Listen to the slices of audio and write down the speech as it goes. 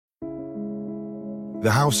The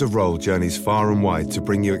House of Rohl journeys far and wide to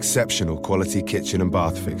bring you exceptional quality kitchen and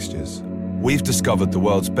bath fixtures. We've discovered the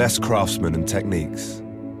world's best craftsmen and techniques.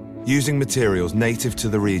 Using materials native to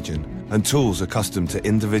the region and tools accustomed to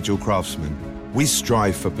individual craftsmen, we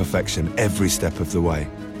strive for perfection every step of the way.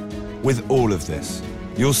 With all of this,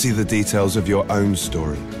 you'll see the details of your own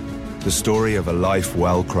story, the story of a life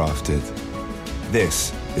well crafted.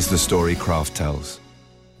 This is the story Craft tells.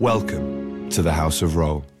 Welcome to the House of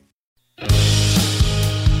Rohl.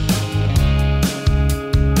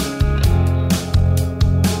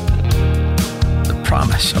 The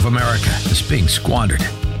promise of America is being squandered.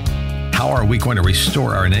 How are we going to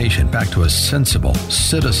restore our nation back to a sensible,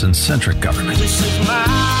 citizen-centric government? This is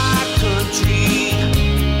my country,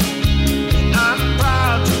 and I'm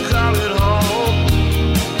proud to call it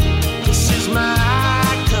home. This is my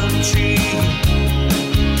country,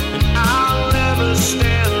 and I'll never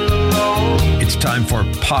stand alone. It's time for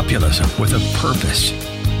populism with a purpose.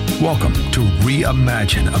 Welcome to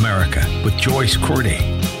Reimagine America with Joyce Cordy.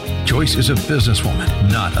 Joyce is a businesswoman,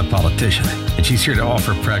 not a politician, and she's here to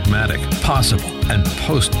offer pragmatic, possible, and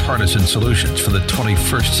post-partisan solutions for the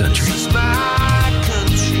 21st century. This is my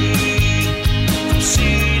country, from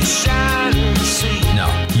sea to shining sea.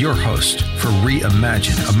 Now, your host for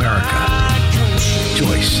Reimagine America,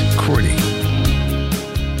 Joyce Cordy.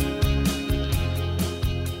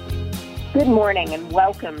 Good morning and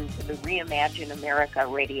welcome to the Reimagine America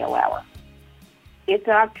Radio Hour. It's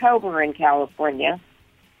October in California.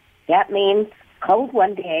 That means cold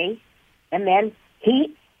one day and then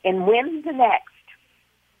heat and wind the next.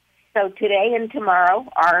 So today and tomorrow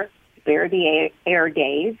are spare the air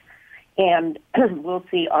days, and we'll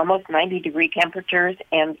see almost 90-degree temperatures.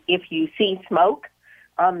 And if you see smoke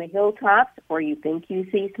on the hilltops or you think you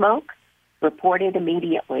see smoke, report it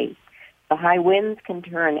immediately. The high winds can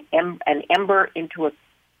turn an ember into a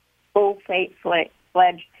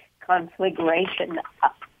full-fledged conflagration.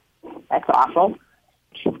 That's awful.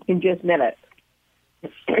 In just minutes.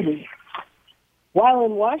 While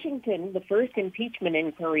in Washington, the first impeachment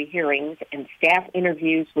inquiry hearings and staff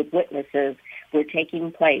interviews with witnesses were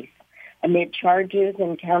taking place amid charges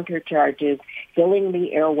and countercharges filling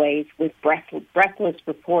the airways with breathless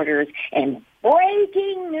reporters and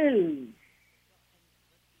breaking news.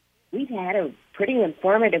 We've had a pretty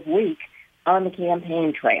informative week on the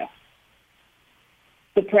campaign trail.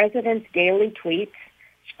 The president's daily tweets,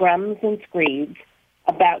 scrums and screeds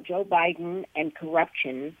about Joe Biden and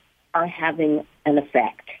corruption are having an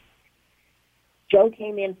effect. Joe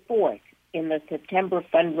came in fourth in the September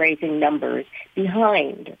fundraising numbers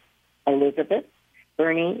behind Elizabeth,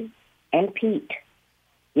 Bernie, and Pete.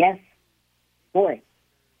 Yes, fourth.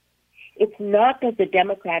 It's not that the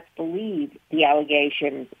Democrats believe the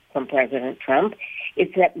allegations from President Trump.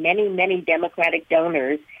 It's that many, many Democratic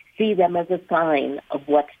donors see them as a sign of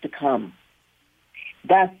what's to come,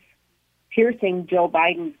 thus piercing Joe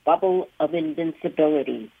Biden's bubble of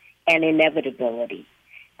invincibility and inevitability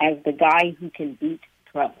as the guy who can beat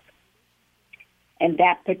Trump. And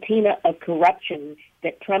that patina of corruption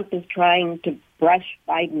that Trump is trying to brush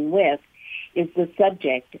Biden with is the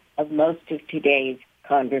subject of most of today's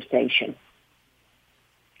conversation.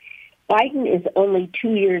 Biden is only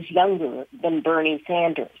 2 years younger than Bernie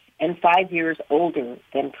Sanders and 5 years older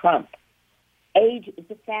than Trump. Age is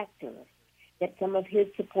a factor that some of his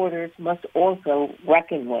supporters must also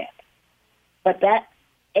reckon with. But that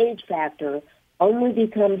age factor only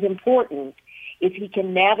becomes important if he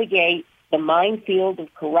can navigate the minefield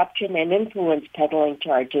of corruption and influence peddling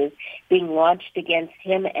charges being launched against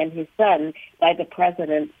him and his son by the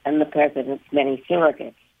president and the president's many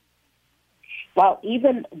surrogates. While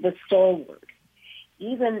even the stalwart,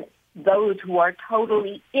 even those who are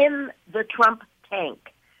totally in the Trump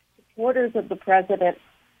tank, supporters of the president,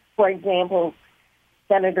 for example,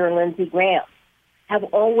 Senator Lindsey Graham, have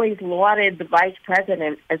always lauded the vice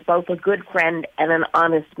president as both a good friend and an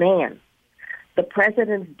honest man. The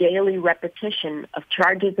president's daily repetition of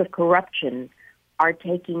charges of corruption are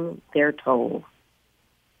taking their toll.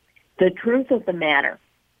 The truth of the matter,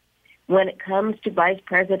 when it comes to Vice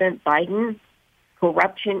President Biden,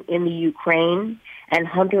 corruption in the Ukraine, and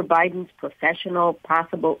Hunter Biden's professional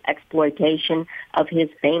possible exploitation of his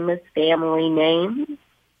famous family name,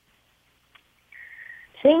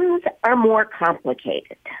 things are more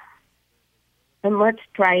complicated. And let's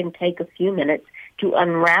try and take a few minutes to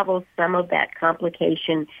unravel some of that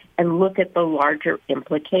complication and look at the larger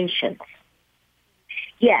implications.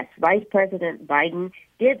 Yes, Vice President Biden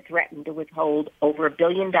did threaten to withhold over $1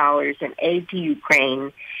 billion in aid to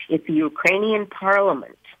Ukraine if the Ukrainian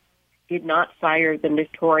parliament did not fire the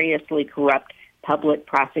notoriously corrupt public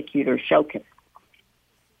prosecutor Shokin.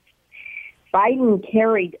 Biden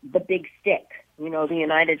carried the big stick. You know, the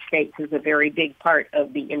United States is a very big part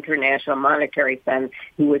of the International Monetary Fund,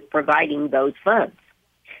 who was providing those funds.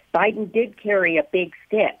 Biden did carry a big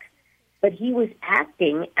stick, but he was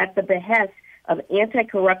acting at the behest of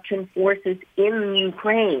anti-corruption forces in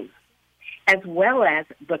Ukraine, as well as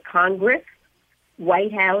the Congress,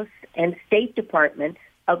 White House, and State Department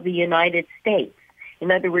of the United States.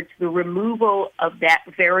 In other words, the removal of that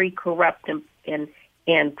very corrupt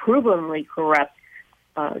and provenly corrupt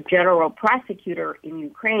general prosecutor in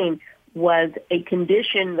Ukraine was a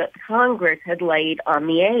condition that Congress had laid on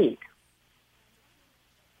the aid.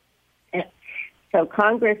 So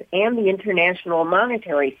Congress and the International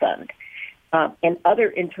Monetary Fund and other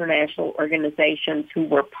international organizations who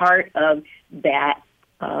were part of that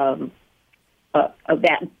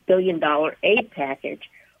billion-dollar aid package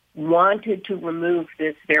wanted to remove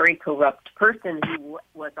this very corrupt person who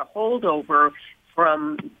was a holdover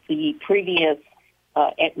from the previous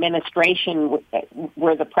administration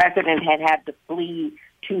where the president had to flee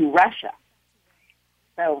to Russia.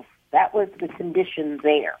 So that was the condition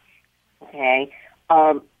there. Okay.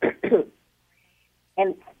 And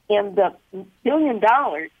the $1 billion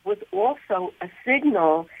was also a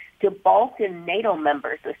signal to Balkan NATO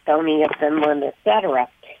members, Estonia, Finland, etc.,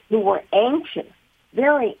 who were anxious,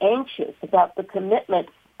 very anxious about the commitment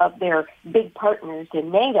of their big partners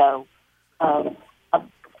in NATO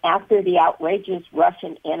after the outrageous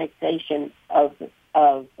Russian annexation of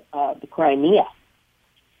the Crimea.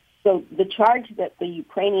 So the charge that the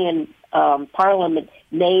Ukrainian parliament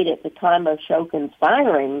made at the time of Shokin's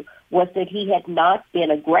firing was that he had not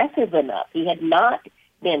been aggressive enough. He had not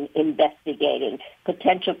been investigating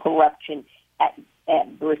potential corruption at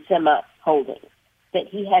Burisma Holdings, that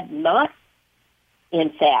he had not,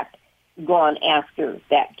 in fact, gone after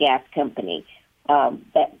that gas company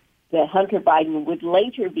that Hunter Biden would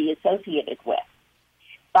later be associated with.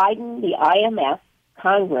 Biden, the IMF,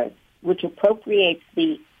 Congress, which appropriates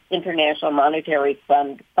the International Monetary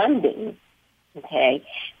Fund funding, okay,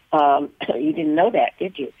 you didn't know that,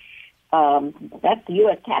 did you? That's the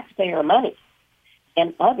U.S. taxpayer money.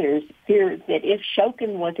 And others feared that if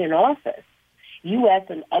Shokin was in office, U.S.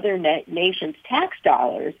 and other nations' tax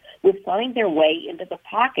dollars would find their way into the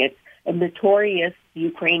pockets of notorious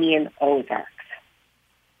Ukrainian oligarchs.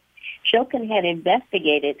 Shokin had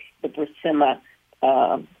investigated the Burisma,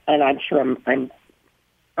 and I'm sure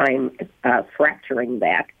I'm fracturing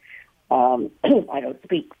that. I don't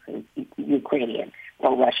speak Ukrainian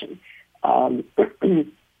or Russian.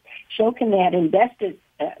 Shokin had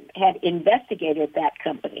investigated that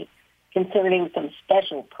company concerning some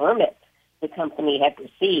special permits the company had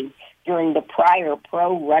received during the prior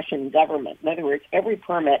pro-Russian government. In other words, every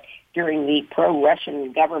permit during the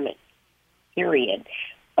pro-Russian government period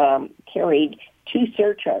carried two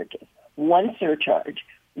surcharges. One surcharge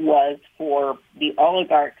was for the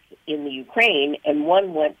oligarchs in the Ukraine, and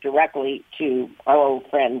one went directly to our old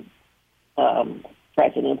friend,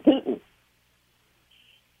 President Putin.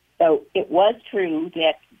 So it was true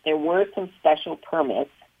that there were some special permits,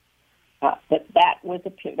 but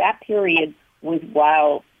that period was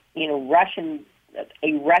while a Russian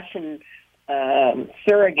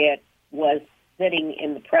surrogate was sitting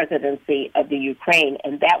in the presidency of the Ukraine,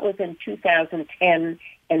 and that was in 2010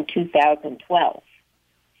 and 2012.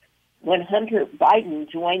 When Hunter Biden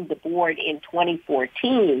joined the board in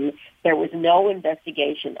 2014, there was no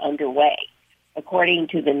investigation underway, according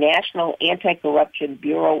to the National Anti-Corruption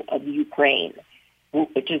Bureau of Ukraine,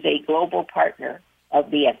 which is a global partner of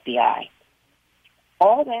the FBI.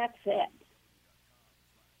 All that said,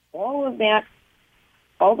 all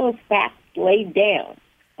those facts laid down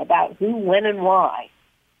about who, when, and why,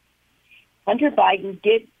 Hunter Biden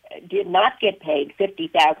did not get paid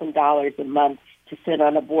 $50,000 a month to sit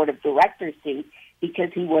on a board of directors seat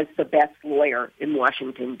because he was the best lawyer in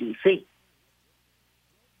Washington, D.C.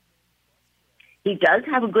 He does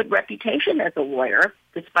have a good reputation as a lawyer,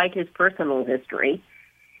 despite his personal history,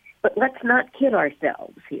 but let's not kid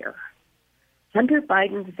ourselves here. Hunter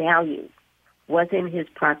Biden's value was in his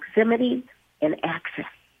proximity and access,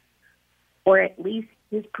 or at least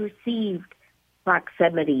his perceived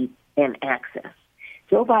proximity and access.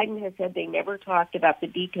 Joe Biden has said they never talked about the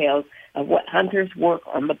details of what Hunter's work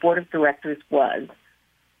on the board of directors was.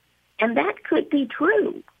 And that could be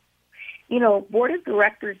true. You know, board of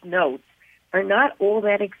directors notes are not all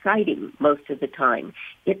that exciting most of the time.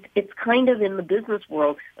 It's kind of, in the business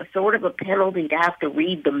world, a sort of a penalty to have to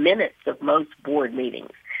read the minutes of most board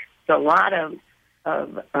meetings. It's a lot of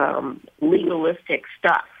legalistic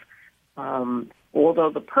stuff. Although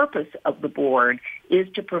the purpose of the board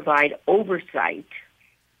is to provide oversight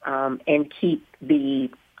and keep the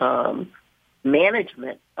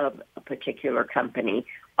management of a particular company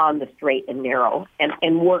on the straight and narrow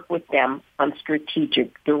and work with them on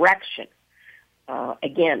strategic direction.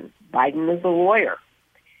 Again, Biden is a lawyer.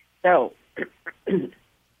 So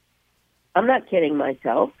I'm not kidding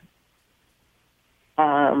myself.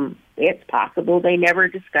 It's possible they never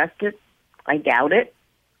discussed it. I doubt it.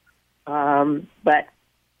 But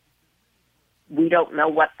we don't know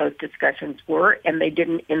what those discussions were, and they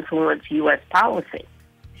didn't influence U.S. policy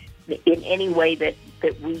in any way that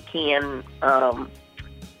we can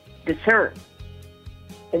discern.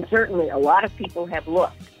 And certainly a lot of people have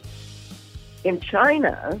looked. In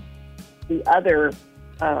China, the other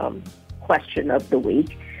question of the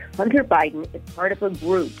week, Hunter Biden is part of a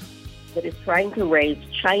group that is trying to raise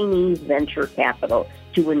Chinese venture capital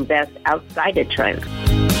to invest outside of China.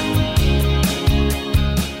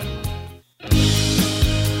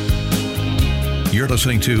 You're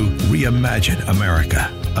listening to Reimagine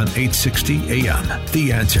America on 860 AM.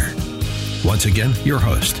 The Answer. Once again, your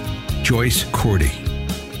host, Joyce Cordy.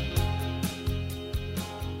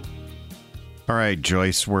 All right,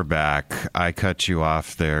 Joyce, we're back. I cut you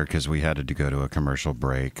off there because we had to go to a commercial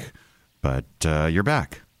break, but you're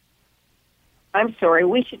back. I'm sorry.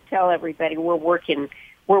 We should tell everybody we're working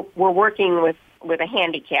with a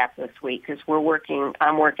handicap this week because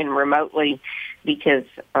I'm working remotely because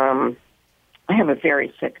I have a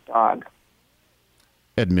very sick dog.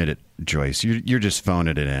 Admit it, Joyce. You're just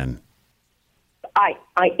phoning it in. I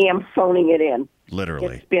am phoning it in.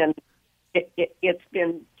 Literally. It's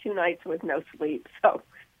been 2 nights with no sleep, so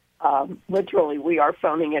literally we are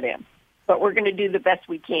phoning it in. But we're going to do the best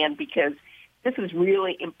we can because this is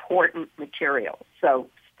really important material. So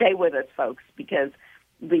stay with us, folks, because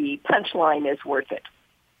the punchline is worth it.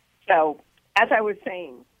 So as I was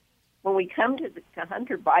saying, when we come to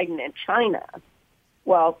Hunter Biden and China,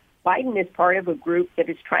 well, Biden is part of a group that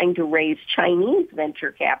is trying to raise Chinese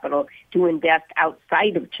venture capital to invest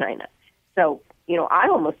outside of China. So, I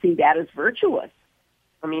almost see that as virtuous.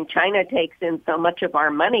 I mean, China takes in so much of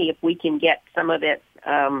our money. If we can get some of it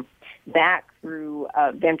back through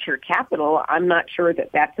venture capital, I'm not sure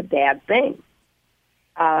that that's a bad thing.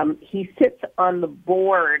 He sits on the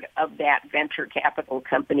board of that venture capital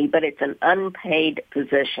company, but it's an unpaid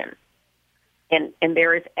position. And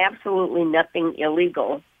there is absolutely nothing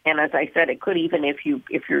illegal. And as I said, it could even if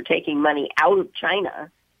you're taking money out of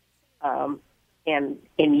China and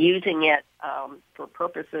using it for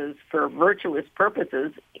virtuous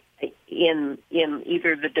purposes in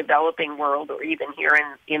either the developing world or even here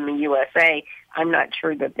in the USA, I'm not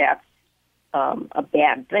sure that that's a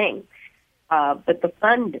bad thing. But the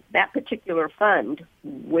fund, that particular fund,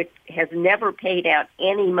 which has never paid out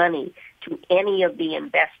any money to any of the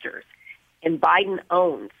investors, and Biden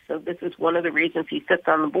owns, so this is one of the reasons he sits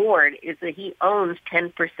on the board, is that he owns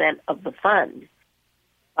 10% of the fund,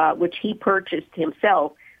 which he purchased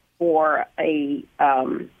himself for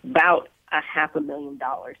about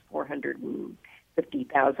 $500,000,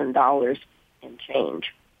 $450,000 and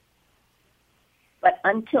change. But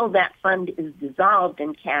until that fund is dissolved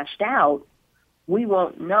and cashed out, we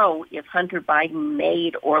won't know if Hunter Biden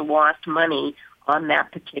made or lost money on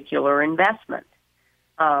that particular investment.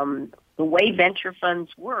 The way venture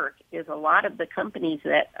funds work is a lot of the companies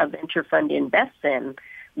that a venture fund invests in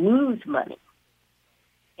lose money.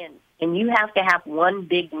 And you have to have one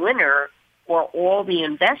big winner or all the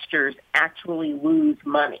investors actually lose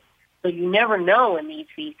money. So you never know in these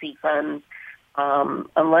VC funds,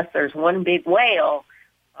 unless there's one big whale,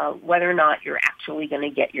 whether or not you're actually going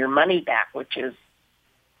to get your money back, which is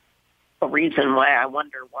a reason why I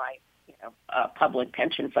wonder why public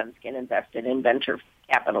pension funds get invested in venture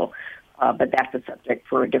capital. But that's a subject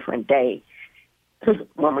for a different day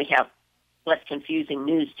when we have less confusing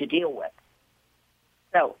news to deal with.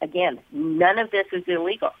 So, again, none of this is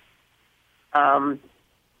illegal. Hunter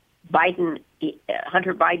Biden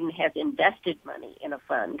has invested money in a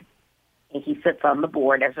fund, and he sits on the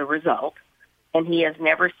board as a result, and he has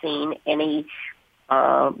never seen any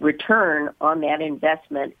return on that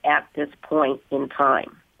investment at this point in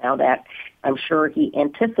time. Now that I'm sure he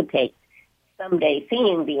anticipates someday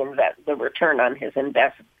seeing the return on his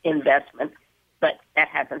investment, but that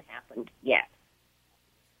hasn't happened yet.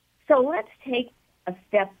 So let's take a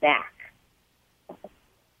step back.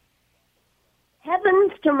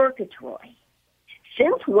 Heavens to Murgatroyd.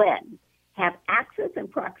 Since when have access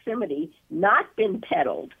and proximity not been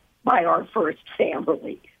peddled by our first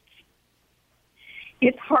families?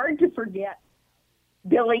 It's hard to forget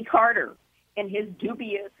Billy Carter and his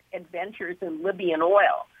dubious adventures in Libyan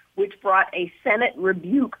oil, which brought a Senate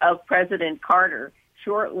rebuke of President Carter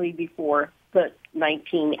shortly before the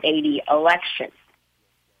 1980 election.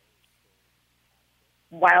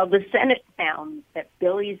 While the Senate found that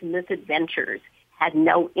Billy's misadventures had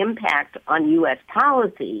no impact on U.S.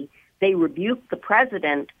 policy, they rebuked the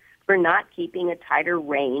president for not keeping a tighter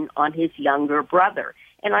rein on his younger brother.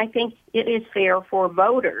 And I think it is fair for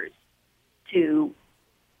voters to,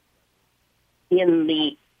 in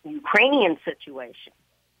the Ukrainian situation,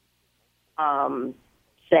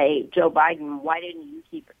 say, Joe Biden, why didn't you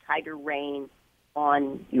keep a tighter rein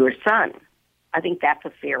on your son? I think that's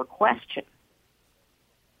a fair question.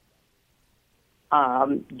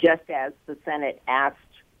 Just as the Senate asked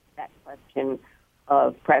that question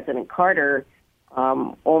of President Carter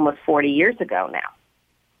almost 40 years ago now.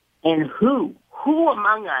 And who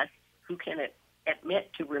among us who can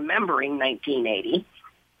admit to remembering 1980,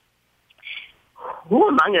 who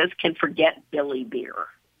among us can forget Billy Beer?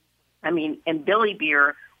 I mean, and Billy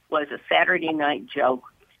Beer was a Saturday night joke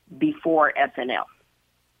before SNL.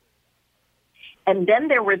 And then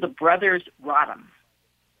there were the brothers Rodham.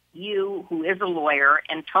 You, who is a lawyer,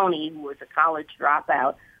 and Tony, who was a college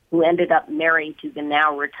dropout, who ended up married to the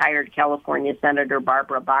now retired California Senator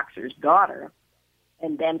Barbara Boxer's daughter,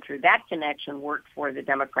 and then through that connection worked for the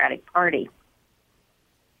Democratic Party.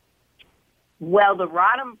 Well, the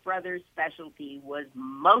Rodham brothers' specialty was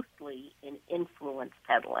mostly in influence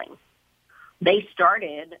peddling. They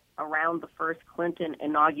started around the first Clinton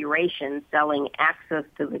inauguration selling access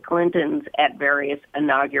to the Clintons at various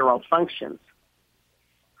inaugural functions.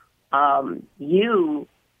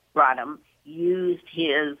 Rodham, used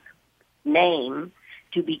his name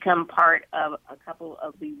to become part of a couple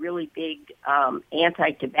of the really big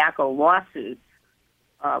anti-tobacco lawsuits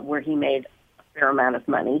where he made a fair amount of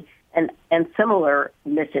money and similar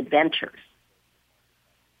misadventures.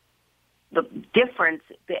 The difference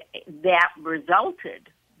that resulted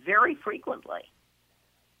very frequently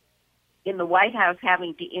in the White House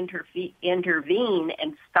having to intervene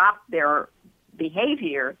and stop their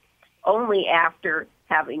behavior only after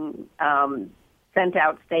having sent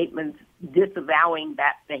out statements disavowing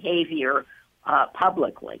that behavior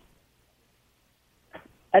publicly.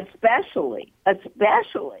 Especially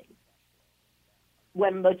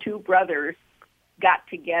when the two brothers got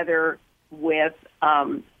together with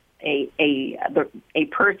a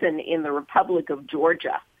person in the Republic of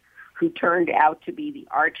Georgia who turned out to be the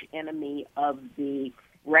arch enemy of the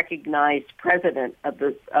recognized president of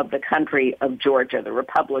the country of Georgia, the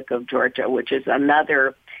Republic of Georgia, which is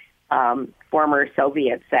another former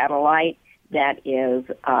Soviet satellite that is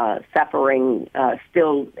suffering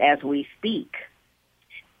still as we speak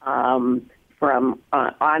from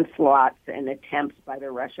onslaughts and attempts by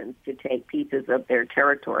the Russians to take pieces of their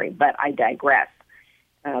territory. But I digress.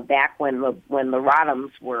 Back when the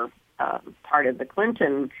Rodhams were part of the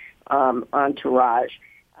Clinton entourage,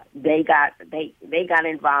 they got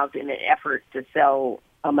involved in an effort to sell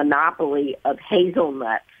a monopoly of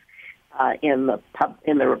hazelnuts in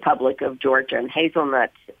the Republic of Georgia, and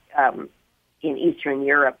hazelnuts in Eastern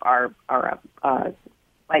Europe are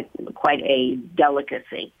quite a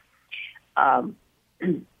delicacy, and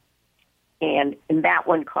that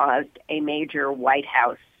one caused a major White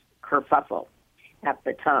House kerfuffle at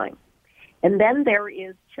the time. And then there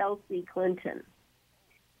is Chelsea Clinton.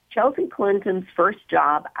 Chelsea Clinton's first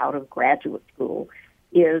job out of graduate school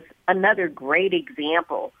is another great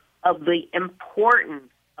example of the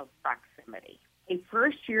importance of proximity. A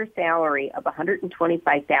first-year salary of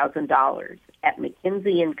 $125,000 at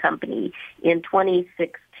McKinsey & Company in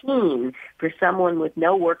 2016 for someone with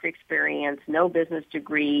no work experience, no business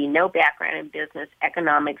degree, no background in business,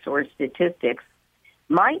 economics, or statistics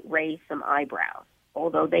might raise some eyebrows,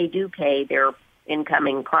 although they do pay their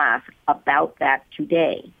incoming class about that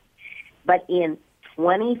today. But in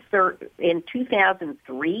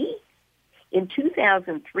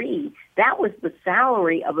 2003, that was the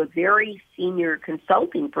salary of a very senior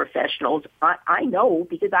consulting professional. I know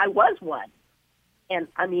because I was one. And,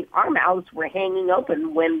 I mean, our mouths were hanging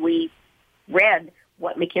open when we read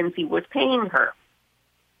what McKinsey was paying her.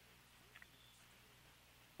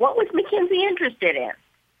 What was McKinsey interested in?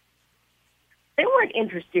 They weren't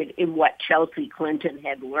interested in what Chelsea Clinton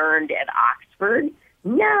had learned at Oxford.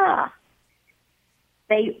 Nah.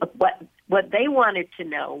 What they wanted to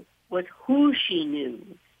know was who she knew.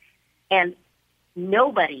 And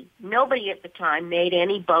nobody at the time made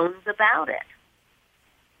any bones about it.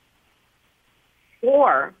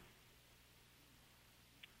 Or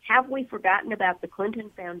have we forgotten about the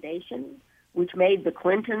Clinton Foundation, which made the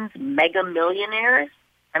Clintons mega millionaires?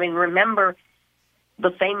 I mean, remember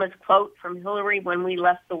the famous quote from Hillary when we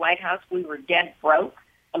left the White House, we were dead broke?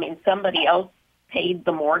 I mean, somebody else paid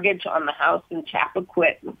the mortgage on the house and Chappaqua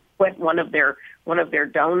quit one of their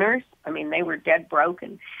donors. I mean, they were dead broke,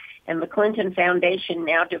 and And the Clinton Foundation,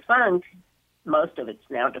 now defunct, most of it's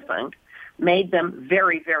now defunct, made them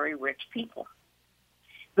very, very rich people.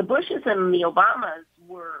 The Bushes and the Obamas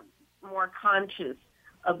were more conscious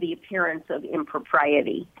of the appearance of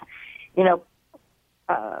impropriety. That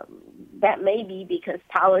may be because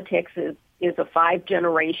politics is a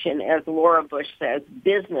five-generation, as Laura Bush says,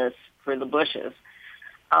 business for the Bushes.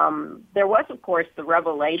 There was, of course, the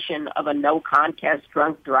revelation of a no-contest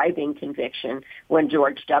drunk driving conviction when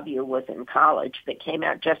George W. was in college that came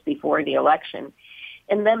out just before the election.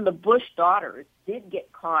 And then the Bush daughters did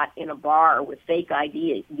get caught in a bar with fake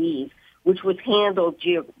IDs, which was handled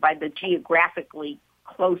by the geographically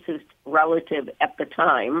closest relative at the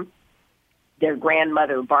time, their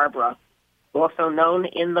grandmother, Barbara, also known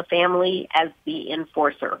in the family as the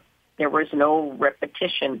enforcer. There was no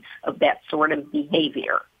repetition of that sort of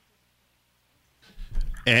behavior.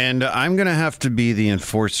 And I'm going to have to be the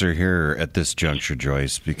enforcer here at this juncture,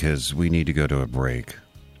 Joyce, because we need to go to a break.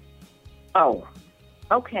 Oh,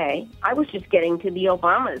 okay. I was just getting to the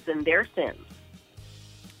Obamas and their sins.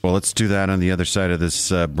 Well, let's do that on the other side of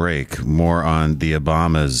this break. More on the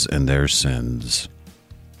Obamas and their sins.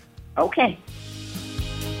 Okay.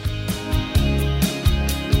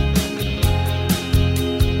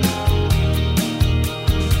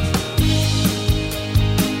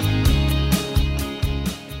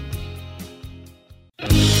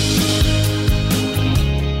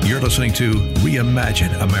 You're listening to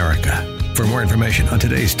Reimagine America. For more information on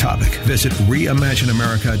today's topic, visit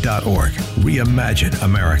reimagineamerica.org.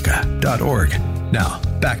 Reimagineamerica.org. Now,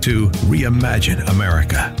 back to Reimagine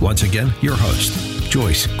America. Once again, your host,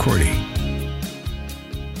 Joyce Cordy.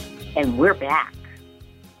 And we're back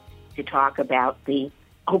to talk about the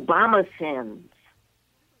Obama sins.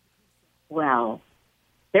 Well,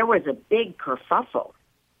 there was a big kerfuffle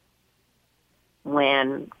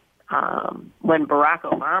when Barack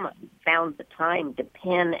Obama found the time to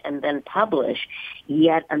pen and then publish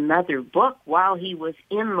yet another book while he was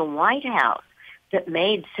in the White House that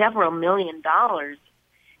made several $1 million,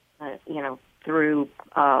 through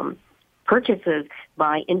purchases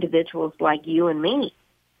by individuals like you and me.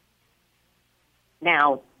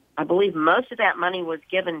 Now, I believe most of that money was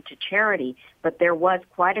given to charity, but there was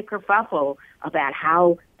quite a kerfuffle about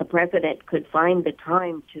how the president could find the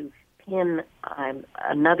time to pen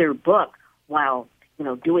another book while,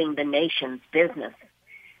 doing the nation's business.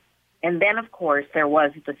 And then, of course, there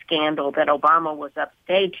was the scandal that Obama was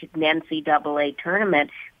upstaged at an NCAA tournament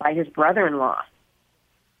by his brother-in-law,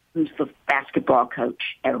 who's the basketball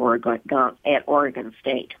coach at Oregon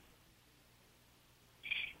State.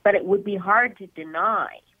 But it would be hard to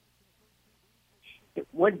deny. It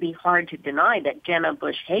would be hard to deny that Jenna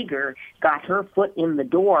Bush Hager got her foot in the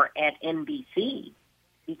door at NBC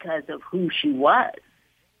because of who she was,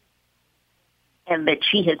 and that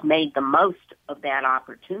she has made the most of that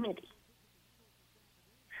opportunity.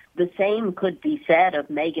 The same could be said of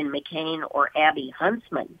Meghan McCain or Abby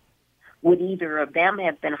Huntsman. Would either of them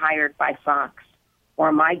have been hired by Fox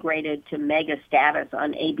or migrated to mega status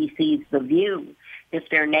on ABC's The View if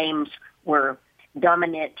their names were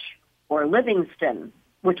Domenech or Livingston,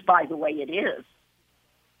 which, by the way, it is.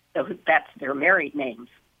 So that's their married names.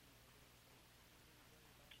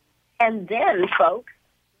 And then, folks,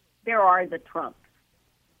 there are the Trumps.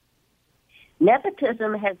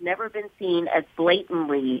 Nepotism has never been seen as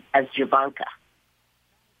blatantly as Ivanka.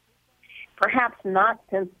 Perhaps not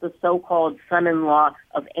since the so-called son-in-law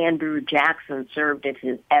of Andrew Jackson served as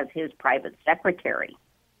his private secretary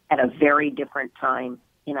at a very different time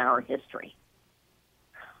in our history.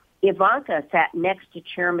 Ivanka sat next to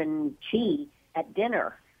Chairman Xi at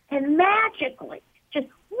dinner, and magically,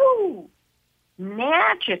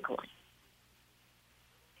 magically,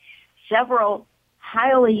 several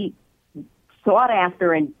highly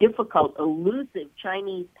sought-after and difficult, elusive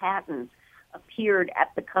Chinese patents appeared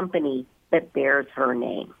at the company that bears her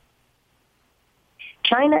name.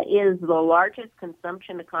 China is the largest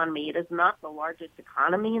consumption economy. It is not the largest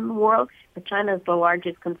economy in the world, but China is the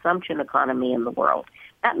largest consumption economy in the world.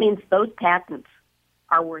 That means those patents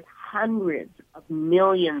are worth hundreds of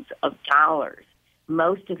millions of dollars,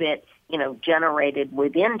 most of it, generated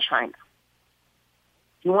within China.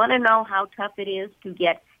 Do you want to know how tough it is to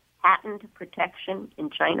get patent protection in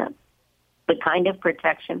China? The kind of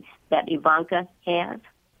protection that Ivanka has?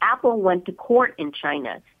 Apple went to court in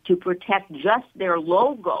China to protect just their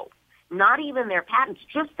logo, not even their patents,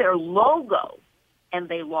 just their logo, and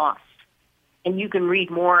they lost. And you can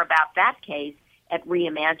read more about that case at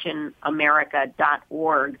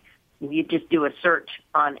reimagineamerica.org. You just do a search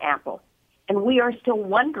on Apple. And we are still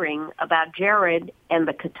wondering about Jared and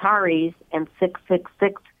the Qataris and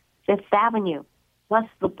 666 Fifth Avenue. plus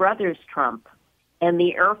the brothers Trump and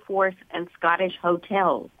the Air Force and Scottish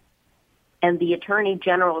hotels and the Attorney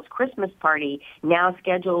General's Christmas party now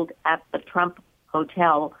scheduled at the Trump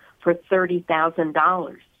Hotel for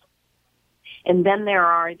 $30,000. And then there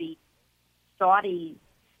are the Saudi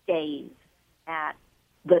stays at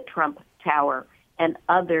the Trump Tower and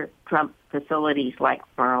other Trump facilities like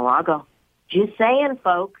Mar-a-Lago. Just saying,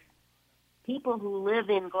 folks, people who live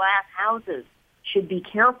in glass houses should be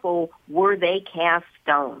careful where they cast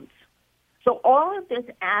stones. So all of this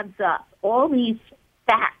adds up. All these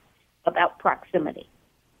facts about proximity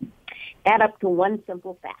add up to one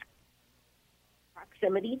simple fact.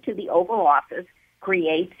 Proximity to the Oval Office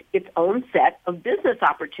creates its own set of business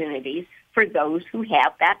opportunities for those who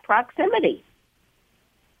have that proximity.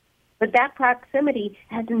 But that proximity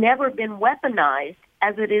has never been weaponized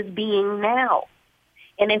as it is being now.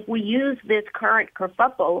 And if we use this current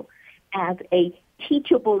kerfuffle as a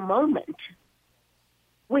teachable moment,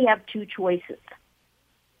 we have two choices.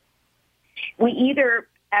 We either,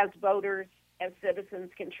 as voters, as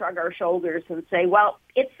citizens, can shrug our shoulders and say, well,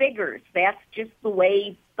 it figures. That's just the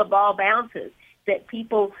way the ball bounces, that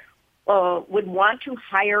people would want to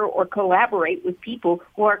hire or collaborate with people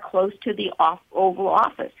who are close to the Oval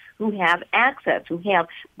Office, who have access, who have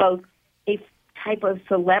both a type of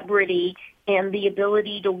celebrity and the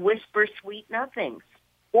ability to whisper sweet nothings.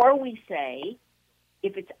 Or we say,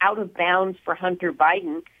 if it's out of bounds for Hunter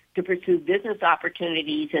Biden to pursue business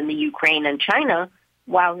opportunities in the Ukraine and China,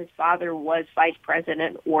 while his father was vice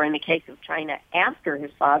president, or in the case of China, after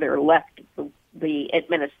his father left the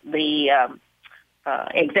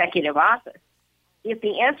executive office. If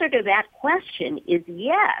the answer to that question is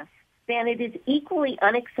yes, then it is equally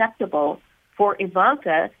unacceptable for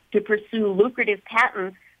Ivanka to pursue lucrative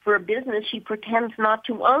patents for a business she pretends not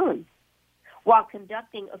to own, while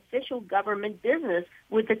conducting official government business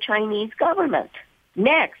with the Chinese government.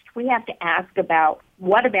 Next, we have to ask about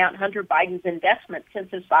what about Hunter Biden's investment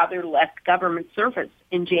since his father left government service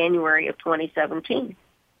in January of 2017?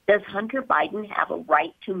 Does Hunter Biden have a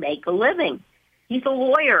right to make a living? He's a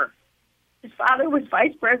lawyer. His father was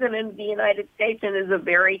vice president of the United States and is a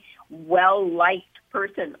very well-liked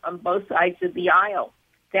person on both sides of the aisle.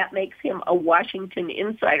 That makes him a Washington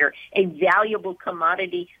insider, a valuable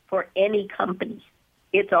commodity for any company.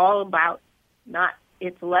 It's all about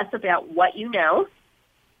it's less about what you know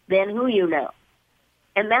than who you know.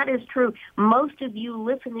 And that is true. Most of you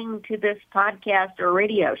listening to this podcast or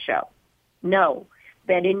radio show know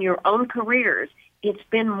that in your own careers, it's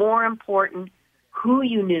been more important who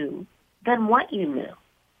you knew than what you knew.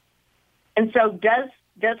 And so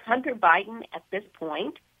does Hunter Biden at this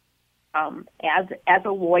point, as a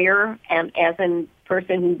lawyer and as a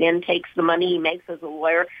person who then takes the money he makes as a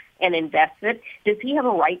lawyer and invests it, does he have a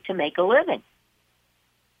right to make a living?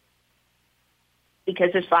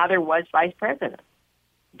 Because his father was vice president.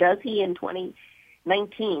 Does he in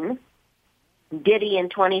 2019, did he in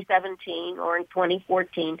 2017 or in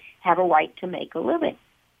 2014 have a right to make a living?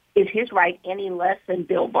 Is his right any less than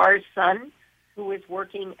Bill Barr's son, who is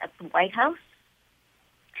working at the White House?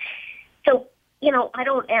 So, I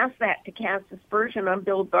don't ask that to cast aspersion on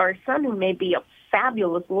Bill Barr's son, who may be a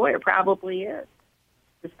fabulous lawyer, probably is.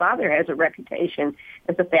 His father has a reputation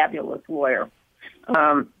as a fabulous lawyer.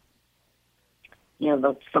 The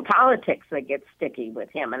politics that get sticky with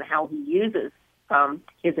him and how he uses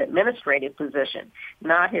his administrative position,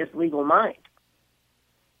 not his legal mind.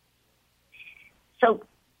 So,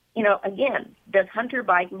 again, does Hunter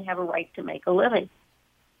Biden have a right to make a living?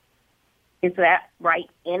 Is that right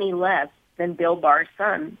any less than Bill Barr's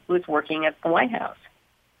son, who is working at the White House?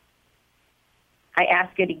 I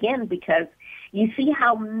ask it again because you see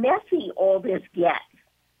how messy all this gets.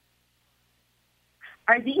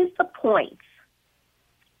 Are these the points?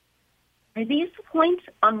 Are these the points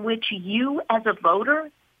on which you, as a voter,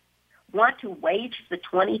 want to wage the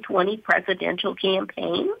 2020 presidential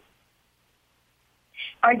campaign?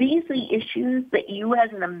 Are these the issues that you,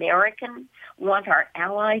 as an American, want our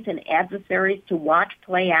allies and adversaries to watch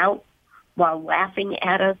play out while laughing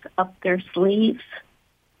at us up their sleeves?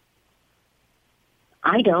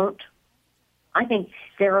 I don't. I think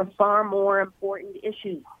there are far more important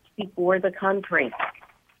issues before the country,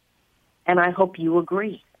 and I hope you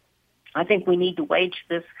agree. I think we need to wage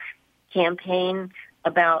this campaign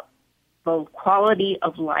about both quality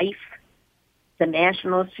of life, the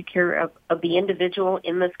national security of the individual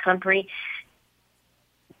in this country,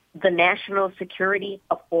 the national security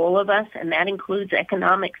of all of us, and that includes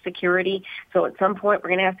economic security. So at some point, we're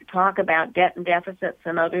going to have to talk about debt and deficits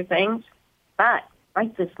and other things. But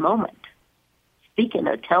right this moment, speaking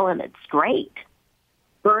of telling it straight,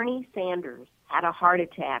 Bernie Sanders had a heart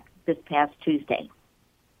attack this past Tuesday.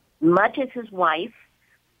 much as his wife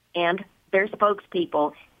and their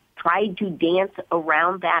spokespeople tried to dance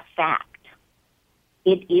around that fact,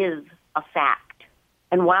 it is a fact.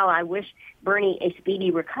 And while I wish Bernie a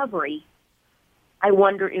speedy recovery, I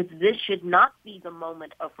wonder if this should not be the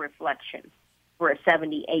moment of reflection for a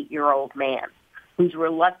 78-year-old man who's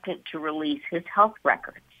reluctant to release his health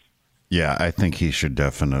records. Yeah, I think he should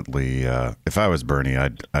definitely. If I was Bernie,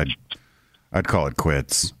 I'd call it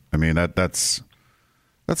quits. I mean, that's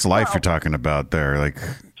life you're talking about there. Like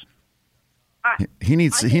he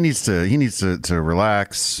needs to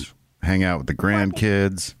relax, hang out with the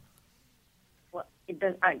grandkids. Well, it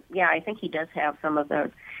does. I think he does have some of those.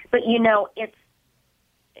 But it's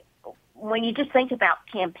when you just think about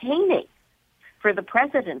campaigning for the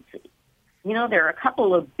presidency. There are a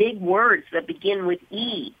couple of big words that begin with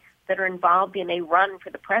E that are involved in a run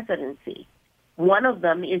for the presidency. One of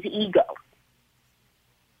them is ego.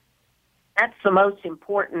 That's the most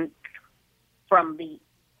important from the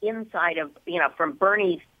inside of, from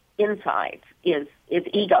Bernie's insides is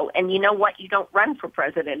ego. And you know what? You don't run for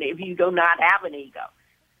president if you do not have an ego.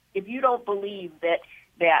 If you don't believe that,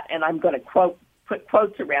 and I'm going to put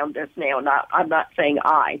quotes around this now, I'm not saying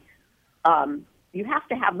you have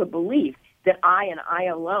to have the belief that I and I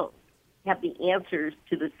alone have the answers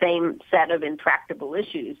to the same set of intractable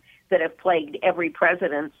issues that have plagued every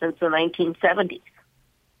president since the 1970s.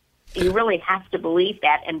 You really have to believe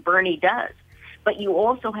that, and Bernie does. But you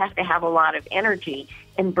also have to have a lot of energy,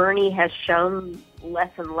 and Bernie has shown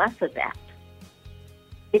less and less of that.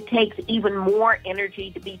 It takes even more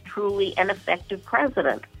energy to be truly an effective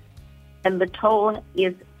president. And the toll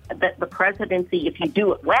is that the presidency, if you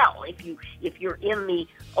do it well, if you're in the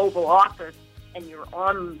Oval Office and you're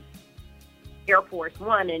on Air Force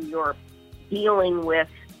One and you're dealing with,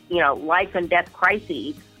 life and death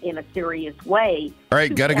crises in a serious way. All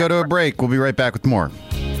right, got to go to a break. We'll be right back with more.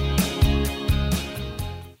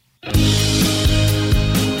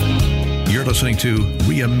 You're listening to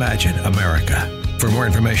Reimagine America. For more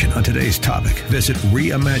information on today's topic, visit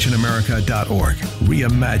reimagineamerica.org.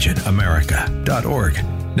 reimagineamerica.org.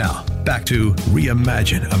 Now, back to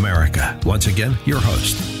Reimagine America. Once again, your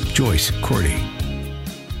host, Joyce Cordy.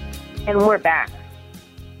 And we're back.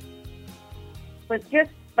 But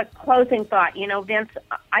just a closing thought, Vince,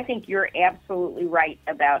 I think you're absolutely right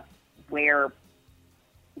about where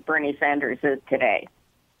Bernie Sanders is today.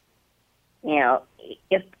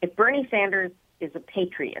 If Bernie Sanders is a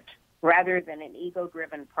patriot rather than an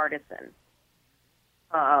ego-driven partisan,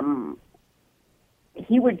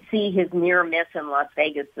 he would see his near miss in Las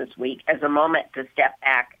Vegas this week as a moment to step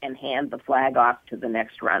back and hand the flag off to the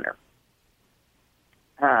next runner.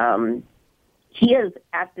 He is,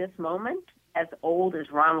 at this moment, as old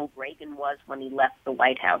as Ronald Reagan was when he left the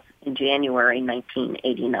White House in January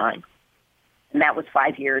 1989. And that was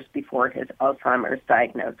 5 years before his Alzheimer's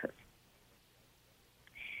diagnosis.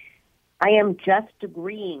 I am just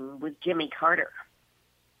agreeing with Jimmy Carter,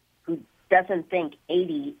 who doesn't think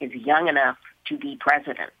 80 is young enough to be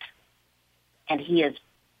president. And he has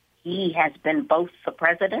been both the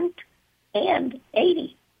president and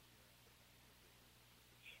 80.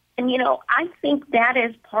 And, I think that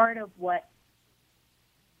is part of what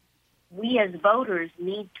we as voters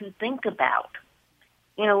need to think about.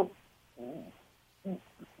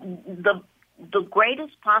 The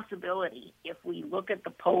greatest possibility, if we look at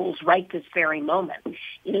the polls right this very moment,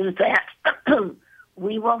 is that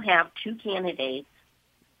we will have two candidates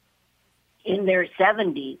in their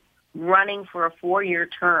 70s running for a 4-year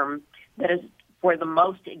term that is for the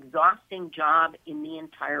most exhausting job in the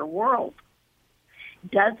entire world.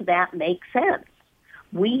 Does that make sense?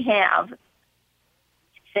 We have,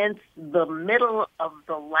 since the middle of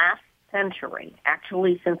the last century,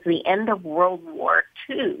 actually since the end of World War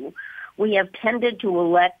II, we have tended to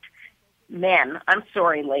elect men. I'm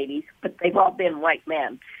sorry, ladies, but they've all been white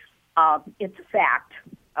men. It's a fact.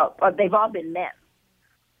 They've all been men.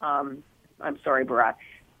 I'm sorry, Barack.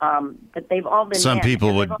 But they've all been Some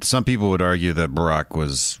men. people would argue that Barack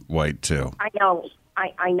was white too. I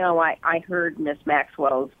know. I heard Miss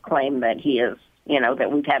Maxwell's claim that he is,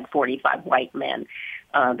 that we've had 45 white men,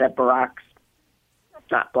 that Barack's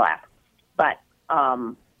not black. But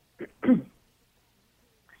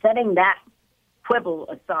setting that quibble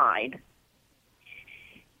aside,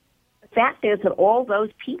 the fact is that all those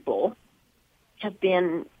people have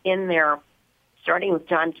been in their, starting with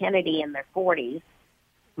John Kennedy in their 40s,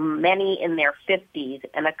 many in their 50s,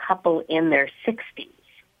 and a couple in their 60s.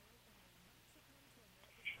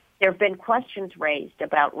 There have been questions raised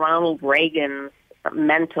about Ronald Reagan's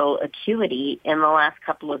mental acuity in the last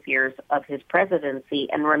couple of years of his presidency.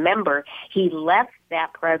 And remember, he left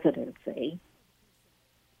that presidency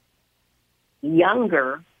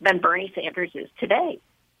younger than Bernie Sanders is today.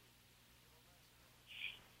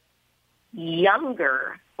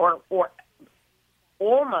 Younger or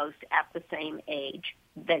almost at the same age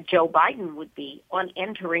that Joe Biden would be on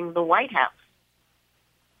entering the White House.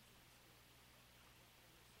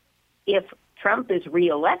 If Trump is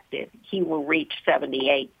reelected, he will reach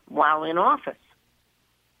 78 while in office.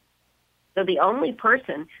 So the only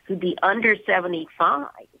person who'd be under 75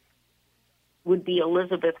 would be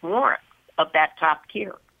Elizabeth Warren of that top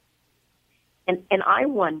tier. And I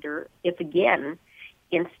wonder if, again,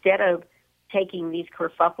 instead of taking these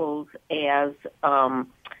kerfuffles as,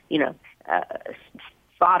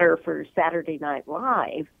 fodder for Saturday Night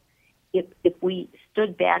Live, if we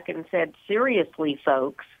stood back and said, seriously,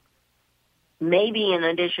 folks, maybe in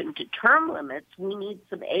addition to term limits, we need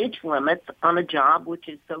some age limits on a job which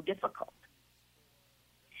is so difficult.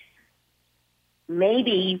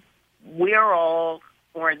 Maybe we're all,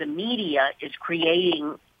 or the media is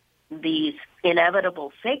creating these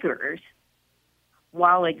inevitable figures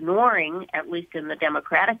while ignoring, at least in the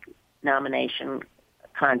Democratic nomination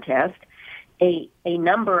contest, a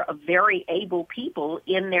number of very able people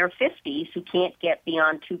in their 50s who can't get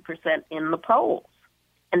beyond 2% in the polls.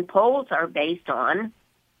 And polls are based on,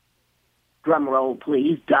 drum roll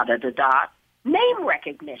please, name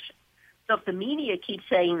recognition. So if the media keeps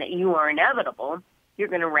saying that you are inevitable, you're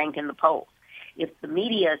going to rank in the polls. If the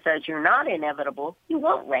media says you're not inevitable, you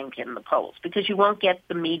won't rank in the polls because you won't get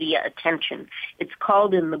the media attention. It's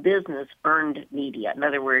called in the business earned media. In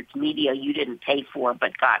other words, media you didn't pay for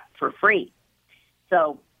but got for free.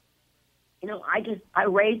 So, I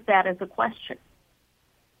raised that as a question.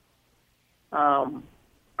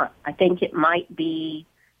 I think it might be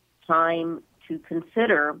time to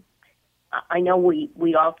consider. I know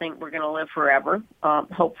we all think we're going to live forever.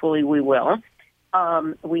 Hopefully we will.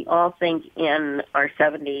 We all think in our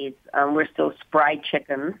 70s we're still spry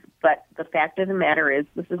chickens, but the fact of the matter is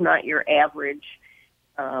this is not your average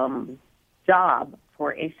job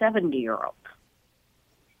for a 70-year-old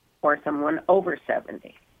or someone over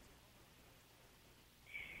 70.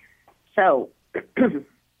 So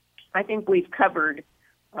I think we've covered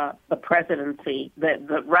the presidency,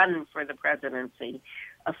 the run for the presidency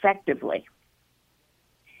effectively.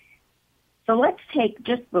 So let's take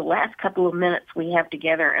just the last couple of minutes we have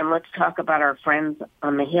together and let's talk about our friends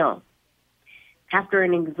on the Hill. After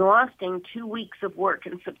an exhausting 2 weeks of work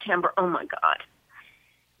in September, oh my God,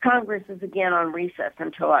 Congress is again on recess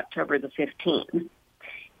until October the 15th.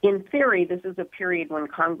 In theory, this is a period when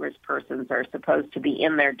congresspersons are supposed to be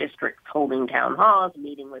in their districts holding town halls,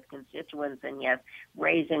 meeting with constituents, and yes,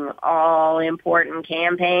 raising all important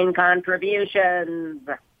campaign contributions.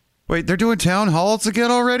 Wait, they're doing town halls again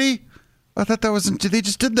already? I thought that wasn't. They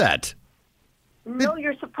just did that. No,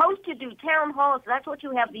 you're supposed to do town halls. That's what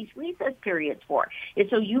you have these recess periods for, is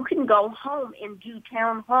so you can go home and do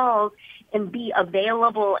town halls and be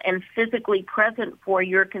available and physically present for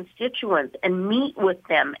your constituents and meet with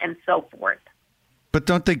them and so forth. But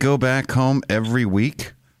don't they go back home every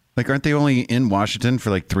week? Like, aren't they only in Washington for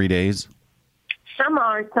like 3 days? Some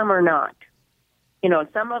are, some are not.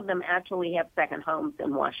 Some of them actually have second homes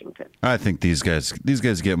in Washington. I think these guys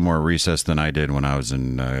get more recess than I did when I was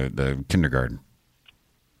in the kindergarten.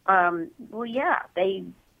 Well, yeah,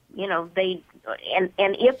 and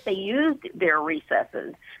if they used their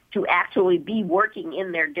recesses to actually be working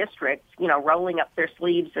in their districts, rolling up their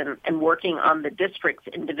sleeves and working on the district's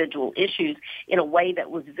individual issues in a way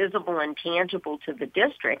that was visible and tangible to the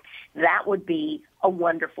district, that would be a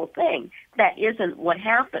wonderful thing. That isn't what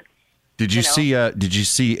happened. Did you see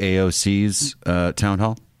AOC's town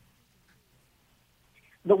hall?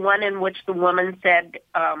 The one in which the woman said,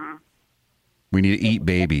 we need to eat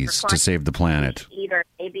babies to save the planet. Eat our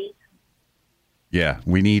babies? Yeah,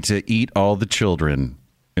 we need to eat all the children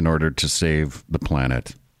in order to save the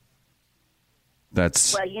planet. That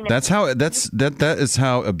is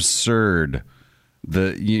how absurd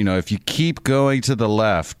if you keep going to the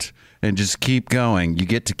left and just keep going, you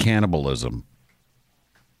get to cannibalism.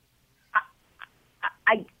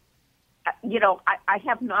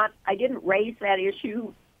 I didn't raise that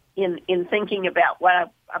issue in thinking about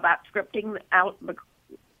about scripting out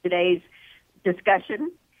today's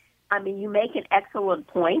discussion. I mean, you make an excellent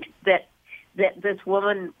point that this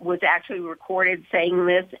woman was actually recorded saying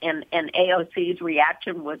this, and AOC's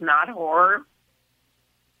reaction was not horror.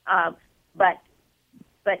 But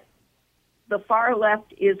the far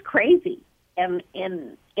left is crazy, and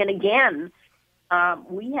again,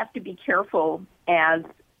 we have to be careful as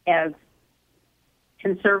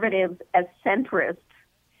conservatives, as centrists,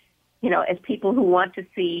 as people who want to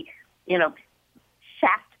see,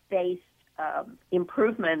 fact-based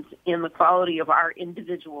improvements in the quality of our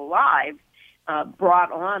individual lives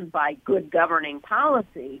brought on by good governing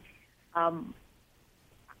policy, I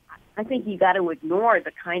think you got to ignore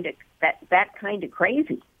the kind of that kind of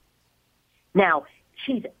crazy. Now,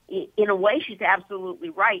 she's in a way she's absolutely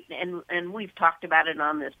right, and we've talked about it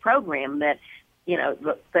on this program that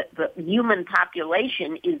the human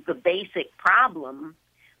population is the basic problem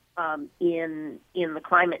in the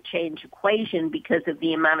climate change equation because of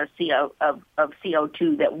the amount of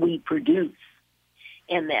CO2 that we produce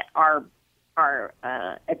and that our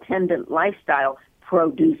attendant lifestyle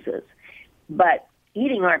produces. But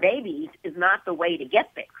eating our babies is not the way to get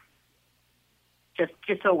there. Just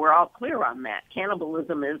so we're all clear on that.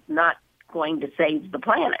 Cannibalism is not going to save the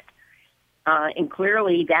planet. And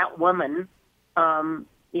clearly that woman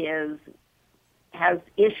has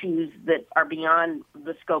issues that are beyond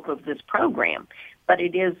the scope of this program. But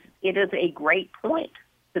it is a great point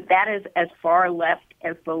that is as far left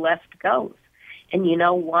as the left goes. And you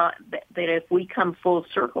know what? That if we come full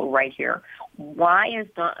circle right here, why is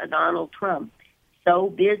Donald Trump so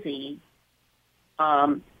busy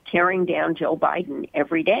tearing down Joe Biden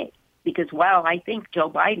every day? Because while I think Joe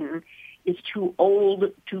Biden is too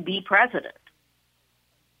old to be president,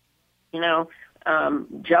 Joe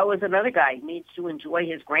is another guy who needs to enjoy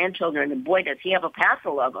his grandchildren, and boy, does he have a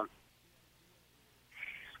passel of them.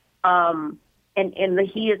 And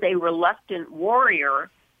he is a reluctant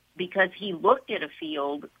warrior because he looked at a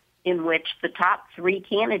field in which the top three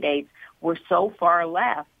candidates were so far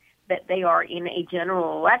left that they are in a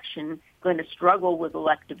general election going to struggle with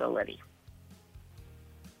electability.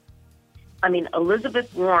 I mean,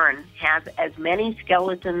 Elizabeth Warren has as many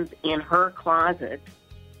skeletons in her closet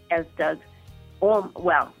as does,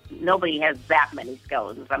 nobody has that many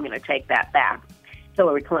skeletons. I'm going to take that back.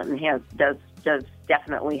 Hillary Clinton does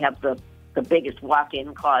definitely have the biggest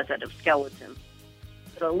walk-in closet of skeletons.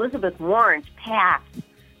 But Elizabeth Warren's path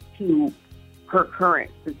to her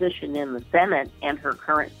current position in the Senate and her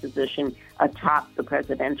current position atop the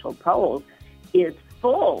presidential polls is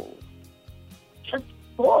just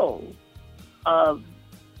full of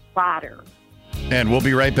fodder. And we'll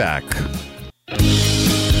be right back.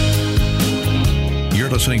 You're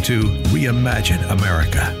listening to Reimagine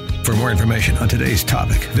America. For more information on today's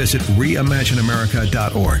topic, visit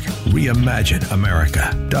reimagineamerica.org.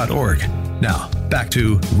 reimagineamerica.org. Now, back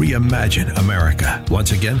to Reimagine America.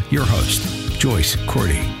 Once again, your host, Joyce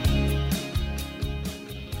Cordy.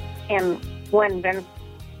 And when Vince,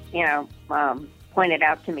 pointed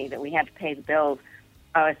out to me that we had to pay the bills,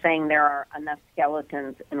 I was saying there are enough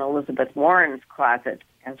skeletons in Elizabeth Warren's closet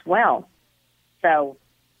as well. So,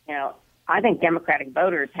 I think Democratic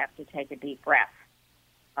voters have to take a deep breath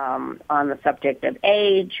on the subject of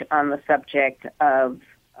age, on the subject of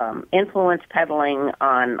influence peddling,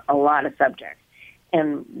 on a lot of subjects,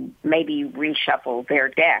 and maybe reshuffle their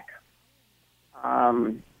deck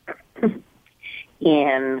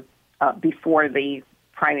before the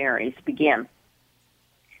primaries begin.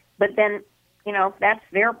 But then, that's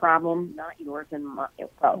their problem, not yours and mine.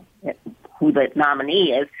 Well, who the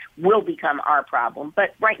nominee is will become our problem.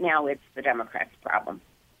 But right now, it's the Democrats' problem.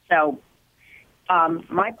 So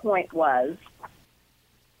my point was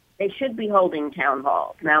they should be holding town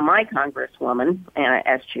halls. Now, my Congresswoman, Anna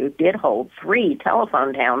Eshoo, did hold 3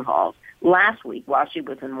 telephone town halls last week while she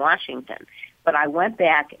was in Washington. But I went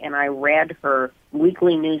back and I read her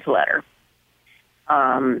weekly newsletter.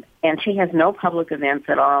 And she has no public events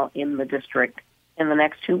at all in the district in the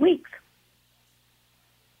next 2 weeks.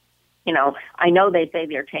 I know they say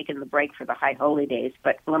they're taking the break for the High Holy Days,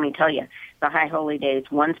 but let me tell you, the High Holy Days,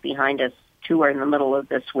 one's behind us, 2 are in the middle of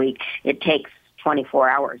this week. It takes 24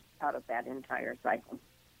 hours out of that entire cycle.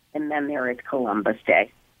 And then there is Columbus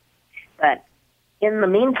Day. But in the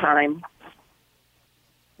meantime,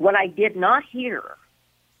 what I did not hear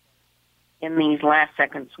in these last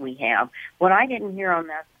seconds we have, what I didn't hear on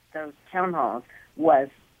those town halls was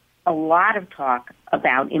a lot of talk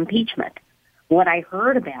about impeachment. What I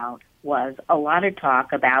heard about was a lot of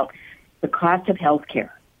talk about the cost of health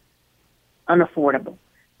care, unaffordable,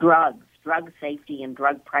 drugs, drug safety and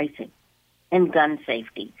drug pricing, and gun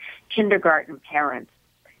safety, kindergarten parents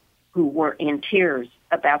who were in tears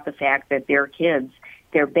about the fact that their kids,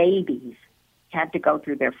 their babies, had to go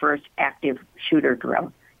through their first active shooter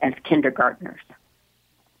drill as kindergartners.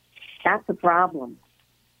 That's a problem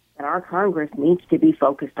that our Congress needs to be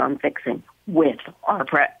focused on fixing with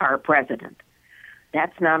our president.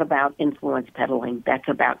 That's not about influence peddling. That's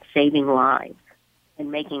about saving lives and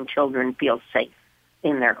making children feel safe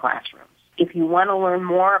in their classrooms. If you want to learn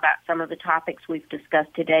more about some of the topics we've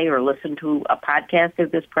discussed today or listen to a podcast of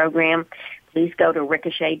this program, please go to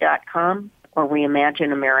ricochet.com or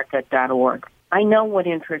reimagineamerica.org. I know what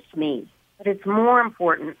interests me, but it's more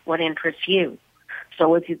important what interests you.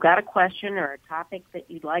 So if you've got a question or a topic that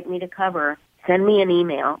you'd like me to cover, send me an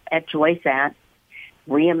email at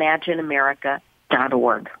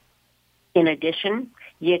joyce@reimagineamerica.org. In addition,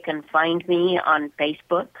 you can find me on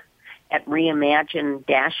Facebook at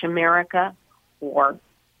Reimagine-America or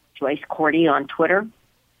Joyce Cordy on Twitter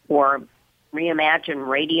or Reimagine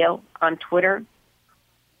Radio on Twitter.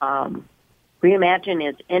 Reimagine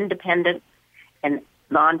is independent and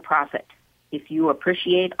nonprofit. If you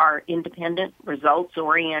appreciate our independent,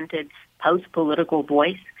 results-oriented, post-political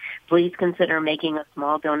voice, please consider making a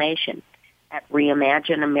small donation at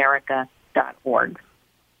reimagineamerica.org.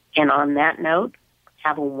 And on that note,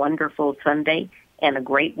 have a wonderful Sunday and a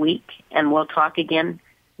great week, and we'll talk again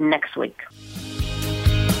next week.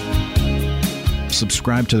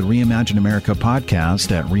 Subscribe to the Reimagine America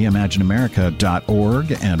podcast at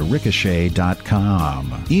reimagineamerica.org and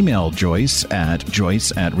ricochet.com. Email Joyce at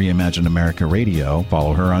Joyce@Reimagine America Radio.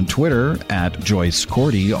 Follow her on Twitter at Joyce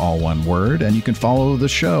Cordy, all one word, and you can follow the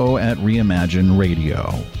show at Reimagine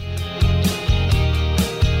Radio.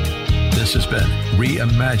 This has been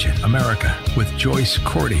Reimagine America with Joyce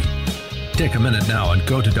Cordy. Take a minute now and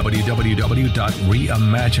go to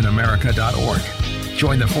www.reimagineamerica.org.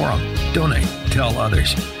 Join the forum, donate, tell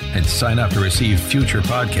others, and sign up to receive future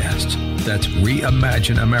podcasts. That's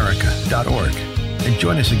reimagineamerica.org. And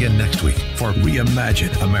join us again next week for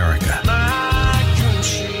Reimagine America.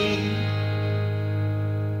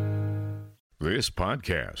 This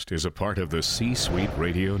podcast is a part of the C-Suite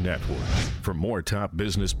Radio Network. For more top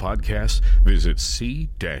business podcasts, visit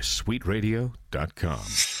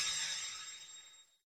c-suiteradio.com.